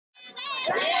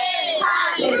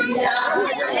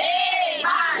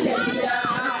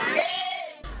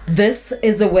This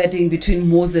is a wedding between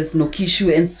Moses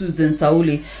Nokisha and Suzan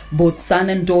Sauli, both son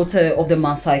and daughter of the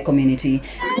Maasai community.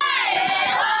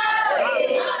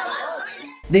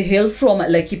 They hail from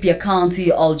Laikipia County,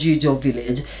 Aljijo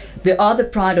village. They are the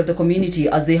pride of the community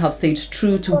as they have stayed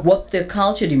true to what their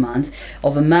culture demands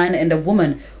of a man and a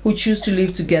woman who choose to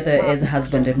live together as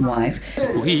husband and wife.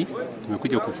 Siku hii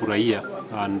tumekuja kufurahia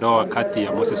ndoa kati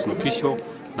ya Moses Nokisha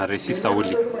na Resi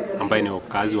Sauli ambaye ni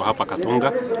wakazi wa hapa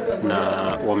Katonga, na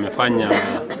wamefanya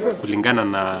kulingana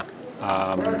na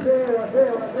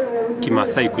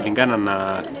Kimasai, kulingana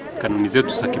na kanuni zetu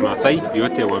za Kimasai,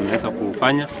 yote wameweza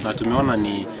kufanya na tumeona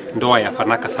ni ndoa ya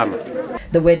fanaka sana.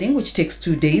 The wedding, which takes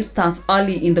 2 days, starts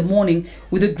early in the morning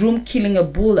with the groom killing a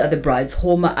bull at the bride's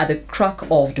home at the crack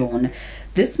of dawn.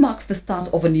 This marks the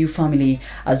start of a new family,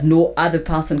 as no other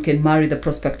person can marry the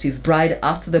prospective bride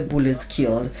after the bull is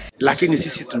killed. Lakini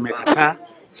sisi tumekataa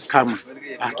kama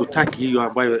hatutaki hiyo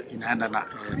ambayo inaenda na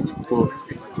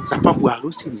sababu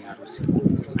harusi ni harusi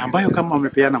ambayo kama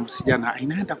wamepeana msijana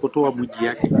inaenda kutoa mji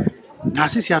yake, na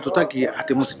sisi hatutaki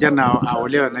ati msijana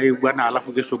aolewe na hiyo bwana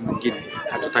alafu kesho mwingine.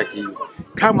 Hatutaki hiyo.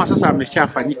 Kama sasa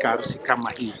ameshafanyika harusi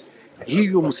kama hii,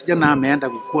 hiyo msijana ameenda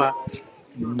kuwa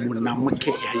mwanamke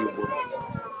ya hiyo bwana,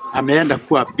 ameenda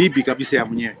kuwa bibi kabisa ya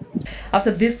mwenyewe.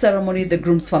 After this ceremony, the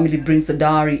groom's family brings a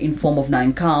dowry in form of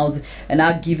 9 cows and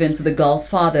are given to the girl's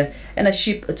father and a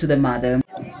sheep to the mother.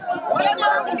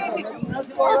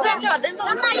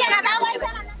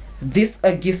 These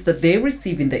are gifts that they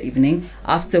receive in the evening,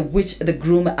 after which the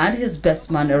groom and his best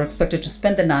man are expected to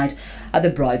spend the night at the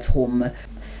bride's home.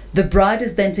 The bride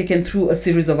is then taken through a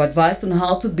series of advice on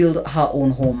how to build her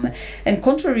own home. And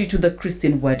contrary to the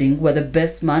Christian wedding, where the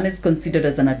best man is considered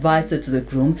as an advisor to the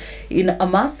groom, in a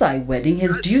Maasai wedding,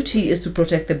 his duty is to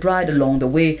protect the bride along the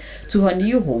way to her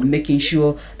new home, making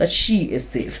sure that she is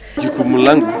safe. Jukumu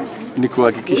langu ni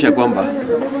kuhakikisha kwamba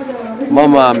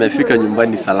mama amefika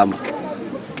nyumbani salama.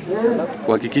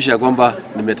 Kuhakikisha kwamba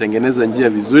nimetengeneza njia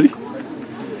vizuri.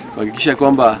 Kuhakikisha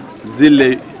kwamba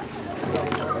zile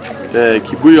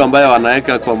kibuyu ambayo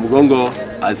wanaweka kwa mgongo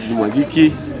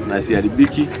asimwagiki na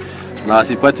asiharibiki na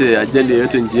asipate ajali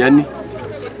yoyote njiani,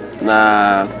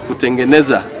 na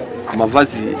kutengeneza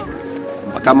mavazi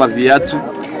kama viatu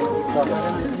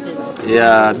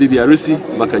ya bibi harusi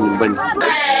mpaka nyumbani.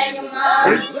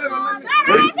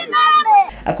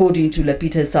 According to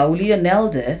Lapita Sauli, an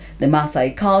elder, the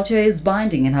Maasai culture is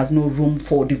binding and has no room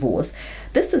for divorce.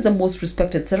 This is the most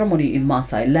respected ceremony in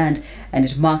Maasai land, and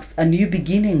it marks a new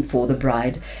beginning for the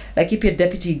bride. Laikipia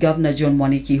Deputy Governor John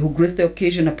Mwaniki, who graced the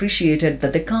occasion, appreciated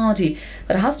that the county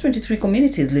that has 23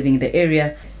 communities living in the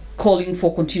area, calling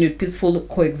for continued peaceful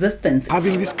coexistence.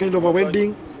 Having this kind of a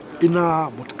wedding in a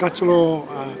multicultural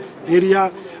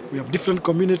area, we have different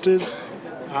communities.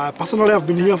 Personally, I've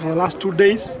been here for the last 2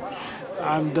 days,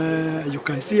 and you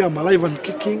can see I'm alive and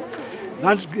kicking.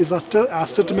 That is a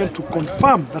statement to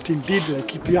confirm that indeed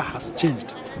Laikipia has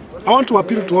changed. I want to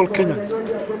appeal to all Kenyans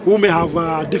who may have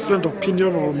a different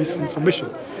opinion or misinformation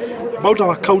about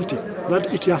our county,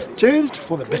 that it has changed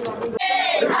for the better.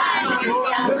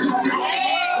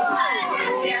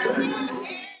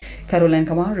 Caroline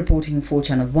Kamar reporting for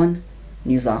Channel 1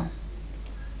 News Hour.